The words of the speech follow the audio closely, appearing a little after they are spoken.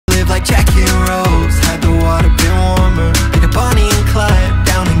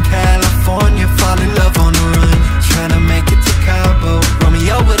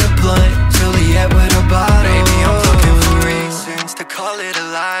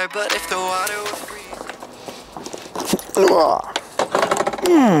fire, but if the water would freeze.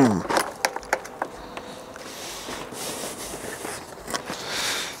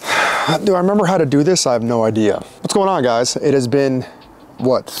 Do I remember how to do this? I have no idea. What's going on, guys? It has been,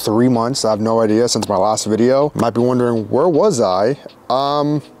 what, 3 months? I have no idea since my last video. Might be wondering, where was I?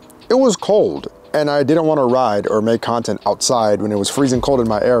 It was cold, and I didn't want to ride or make content outside when it was freezing cold in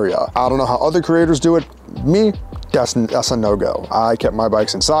my area. I don't know how other creators do it. Me, that's a no-go. I kept my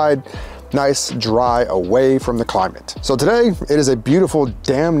bikes inside, nice, dry, away from the climate. So today, it is a beautiful,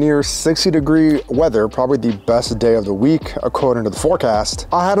 damn near 60-degree weather, probably the best day of the week, according to the forecast.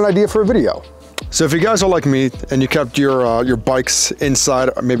 I had an idea for a video. So if you guys are like me and you kept your bikes inside,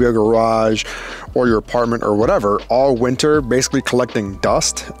 maybe a garage or your apartment or whatever, all winter, basically collecting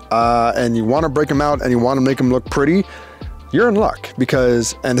dust, and you want to break them out and you want to make them look pretty, you're in luck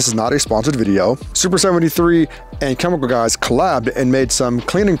because, and this is not a sponsored video, Super 73 and Chemical Guys collabed and made some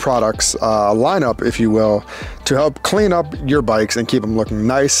cleaning products, lineup, if you will, to help clean up your bikes and keep them looking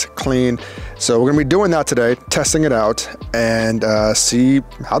nice, clean. So we're gonna be doing that today, testing it out and see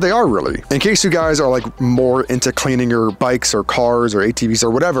how they are really. In case you guys are like more into cleaning your bikes or cars or ATVs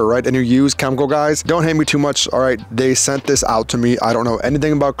or whatever, right? And you use Chemical Guys, don't hate me too much. All right, they sent this out to me. I don't know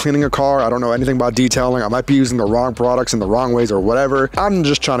anything about cleaning a car. I don't know anything about detailing. I might be using the wrong products in the wrong ways or whatever. I'm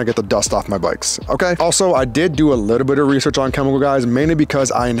just trying to get the dust off my bikes, okay? Also, I did do a little bit of research on Chemical Guys, mainly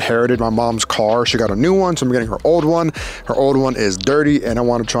because I inherited my mom's car. She got a new one, so I'm getting her old one. Her old one is dirty and I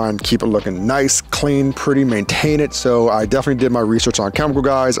want to try and keep it looking nice, clean, pretty, maintain it. So I definitely did my research on Chemical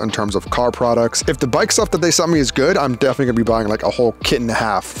Guys in terms of car products. If the bike stuff that they sent me is good, I'm definitely gonna be buying like a whole kit and a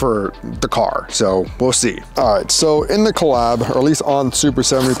half for the car. So we'll see. All right, so in the collab, or at least on Super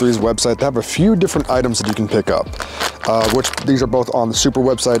 73's website, they have a few different items that you can pick up, which these are both on the Super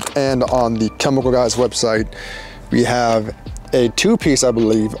website and on the Chemical Guys website. We have a 2-piece, I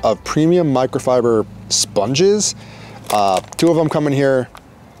believe, of premium microfiber sponges. 2 of them come in here.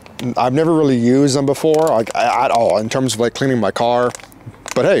 I've never really used them before, like at all, in terms of like cleaning my car.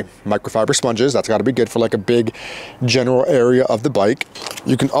 But hey, microfiber sponges, that's gotta be good for like a big general area of the bike.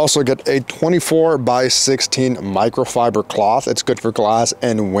 You can also get a 24x16 microfiber cloth. It's good for glass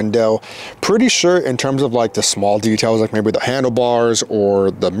and window. Pretty sure in terms of like the small details, like maybe the handlebars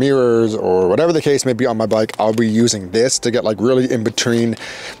or the mirrors or whatever the case may be on my bike, I'll be using this to get like really in between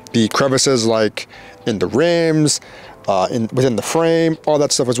the crevices, like in the rims, within the frame, all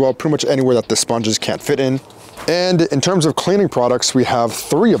that stuff as well, pretty much anywhere that the sponges can't fit in. And in terms of cleaning products, we have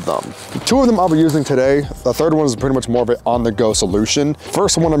 3 of them. 2 of them I'll be using today. The third one is pretty much more of an on-the-go solution.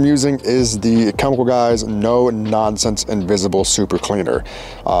 First one I'm using is the Chemical Guys No Nonsense Invisible Super Cleaner.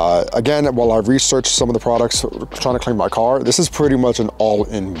 Again, while I researched some of the products trying to clean my car, this is pretty much an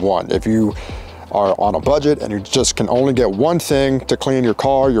all-in-one. If you are on a budget and you just can only get one thing to clean your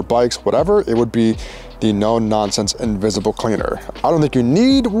car, your bikes, whatever, it would be the No Nonsense Invisible Cleaner. I don't think you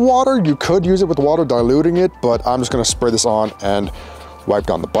need water. You could use it with water, diluting it, but I'm just gonna spray this on and wipe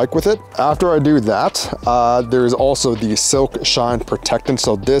down the bike with it. After I do that, there's also the Silk Shine Protectant.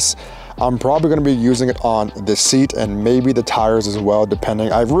 So this, I'm probably gonna be using it on the seat and maybe the tires as well,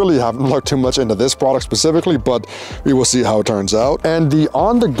 depending. I really haven't looked too much into this product specifically, but we will see how it turns out. And the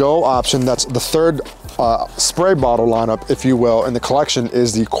on-the-go option, that's the third spray bottle lineup, if you will, in the collection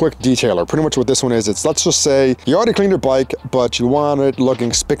is the Quick Detailer. Pretty much what this one is, it's, let's just say you already cleaned your bike, but you want it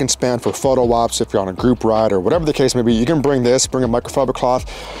looking spick and span for photo ops. If you're on a group ride or whatever the case may be, you can bring a microfiber cloth,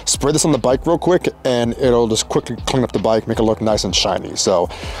 spray this on the bike real quick, and it'll just quickly clean up the bike, make it look nice and shiny. So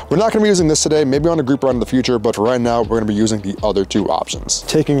we're not gonna be using this today, maybe on a group ride in the future, but for right now, we're gonna be using the other 2 options.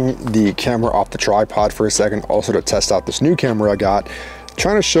 Taking the camera off the tripod for a second, also to test out this new camera I got,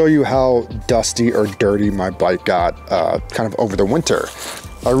 trying to show you how dusty or dirty my bike got kind of over the winter.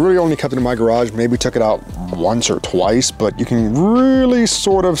 I really only kept it in my garage, maybe took it out once or twice, but you can really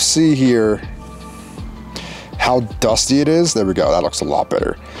sort of see here how dusty it is. There we go, that looks a lot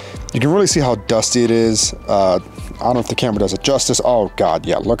better. You can really see how dusty it is. I don't know if the camera does it justice. Oh God,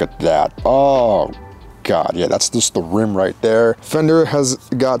 yeah, look at that. Oh God, yeah, that's just the rim right there. Fender has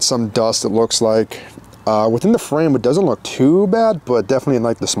got some dust, it looks like. Within the frame, it doesn't look too bad, but definitely in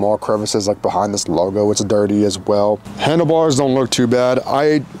like the small crevices, like behind this logo, it's dirty as well. Handlebars don't look too bad.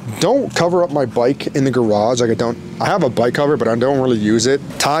 I don't cover up my bike in the garage. Like I have a bike cover, but I don't really use it.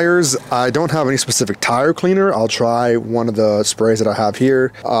 Tires, I don't have any specific tire cleaner. I'll try one of the sprays that I have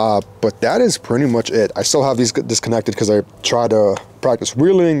here, but that is pretty much it. I still have these disconnected because I tried to practice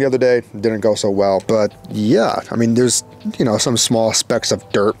wheeling the other day, didn't go so well. But yeah, I mean, there's, you know, some small specks of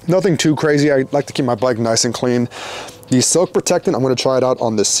dirt. Nothing too crazy. I like to keep my bike nice and clean. The Silk Protectant, I'm gonna try it out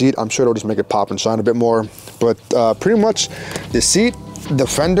on the seat. I'm sure it'll just make it pop and shine a bit more. But pretty much the seat, The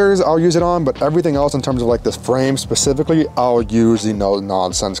fenders I'll use it on, but everything else in terms of like this frame specifically, I'll use the no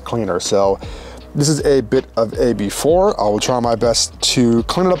nonsense cleaner. So this is a bit of a before. I will try my best to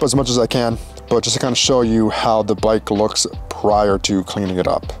clean it up as much as I can, but just to kind of show you how the bike looks prior to cleaning it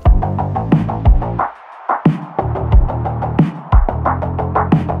up.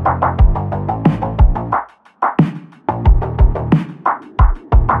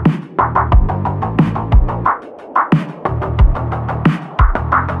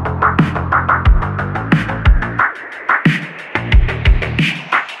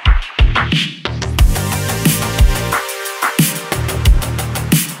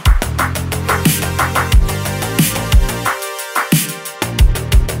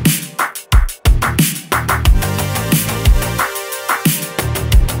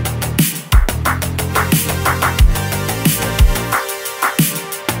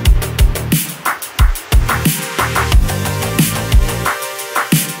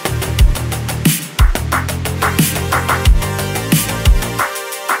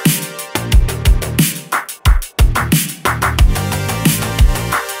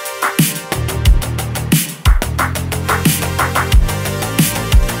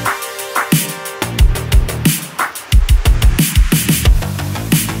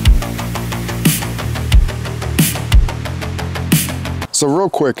 So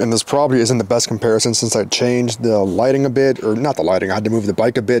real quick, and this probably isn't the best comparison since I changed the lighting a bit, or not the lighting, I had to move the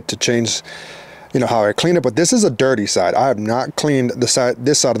bike a bit to change, you know, how I clean it, but this is a dirty side. I have not cleaned this side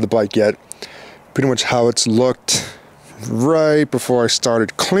of the bike yet. Pretty much how it's looked right before I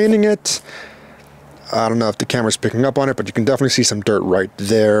started cleaning it. I don't know if the camera's picking up on it, but you can definitely see some dirt right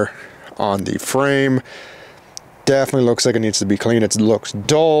there on the frame. Definitely looks like it needs to be cleaned. It looks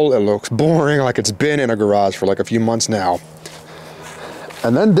dull, it looks boring, like it's been in a garage for like a few months now.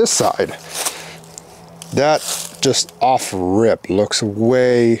 And then this side, that just off rip looks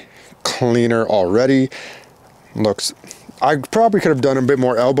way cleaner already. Looks, I probably could have done a bit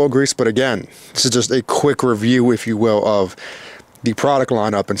more elbow grease, but again, this is just a quick review, if you will, of the product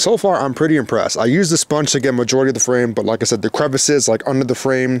lineup. And so far, I'm pretty impressed. I use the sponge to get majority of the frame, but like I said, the crevices like under the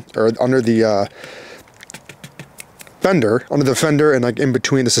frame or under the fender and like in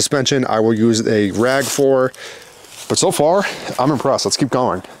between the suspension, I will use a rag for. But so far, I'm impressed. Let's keep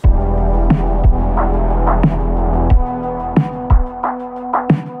going.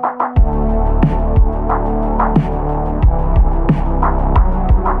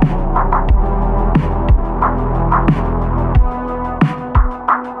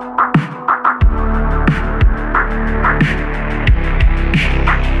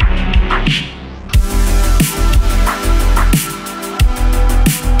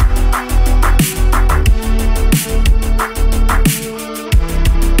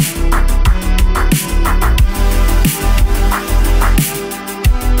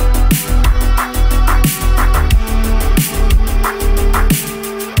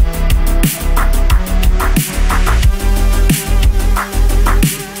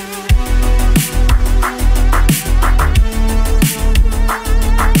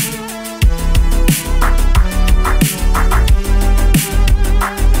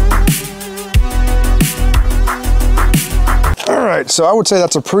 So I would say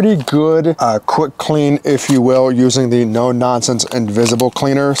that's a pretty good quick clean, if you will, using the no nonsense invisible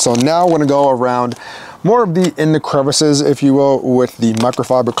cleaner. So now we're gonna go around more of the in the crevices, if you will, with the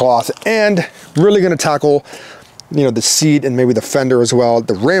microfiber cloth, and really gonna tackle, you know, the seat and maybe the fender as well,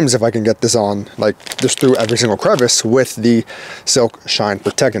 the rims, if I can get this on, like just through every single crevice with the silk shine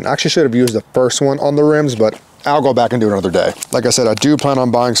protectant. I actually should have used the first one on the rims, but I'll go back and do it another day. Like I said, I do plan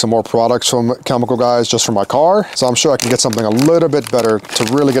on buying some more products from Chemical Guys just for my car, so I'm sure I can get something a little bit better to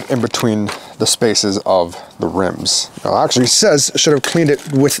really get in between the spaces of the rims. Now, actually, it says I should have cleaned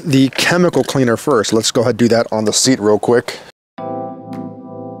it with the chemical cleaner first. Let's go ahead and do that on the seat real quick.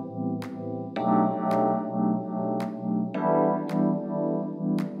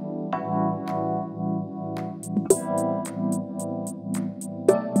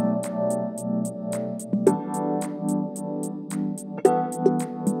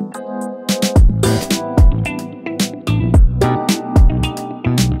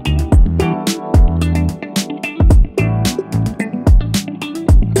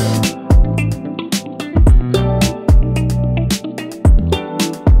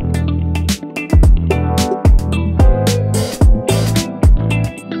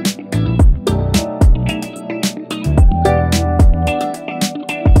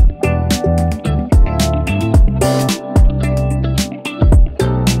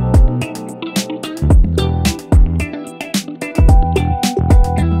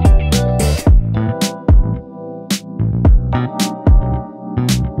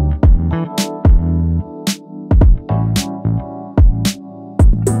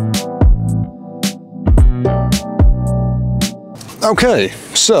 Okay,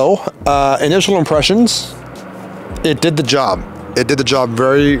 so initial impressions, it did the job. It did the job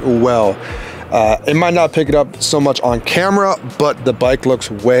very well. It might not pick it up so much on camera, but the bike looks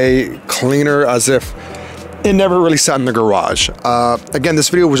way cleaner, as if it never really sat in the garage. Again, this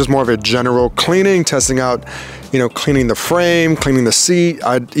video was just more of a general cleaning, testing out, you know, cleaning the frame, cleaning the seat.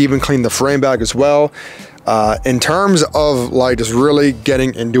 I'd even cleaned the frame bag as well. In terms of like just really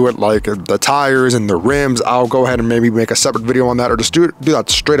getting into it, like the tires and the rims, I'll go ahead and maybe make a separate video on that, or just do that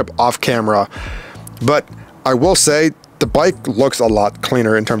straight up off camera. But I will say the bike looks a lot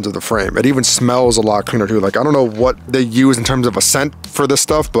cleaner in terms of the frame. It even smells a lot cleaner too. Like, I don't know what they use in terms of a scent for this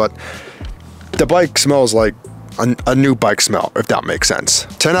stuff, but the bike smells like a new bike smell, if that makes sense.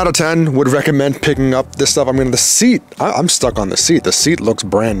 10 out of 10 would recommend picking up this stuff. I mean, the seat, I'm stuck on the seat. The seat looks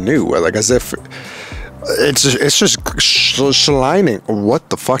brand new, like as if it's just shining. What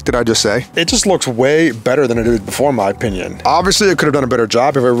the fuck did I just say? It just looks way better than it did before, in my opinion. Obviously, I could have done a better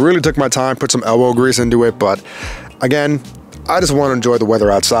job if I really took my time, put some elbow grease into it, but again, I just want to enjoy the weather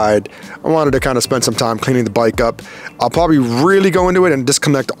outside. I wanted to kind of spend some time cleaning the bike up. I'll probably really go into it and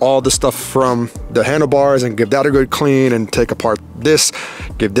disconnect all the stuff from the handlebars and give that a good clean, and take apart this,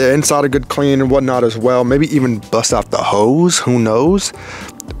 give the inside a good clean and whatnot as well. Maybe even bust out the hose, who knows?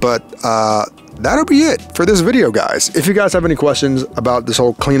 But that'll be it for this video, guys. If you guys have any questions about this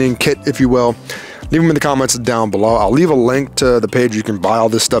whole cleaning kit, if you will, leave them in the comments down below. I'll leave a link to the page you can buy all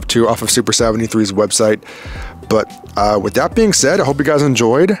this stuff to off of Super 73's website. But with that being said, I hope you guys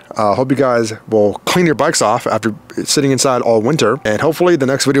enjoyed. I hope you guys will clean your bikes off after sitting inside all winter. And hopefully the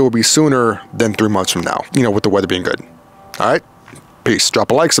next video will be sooner than 3 months from now, you know, with the weather being good. All right, peace.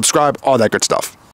 Drop a like, subscribe, all that good stuff.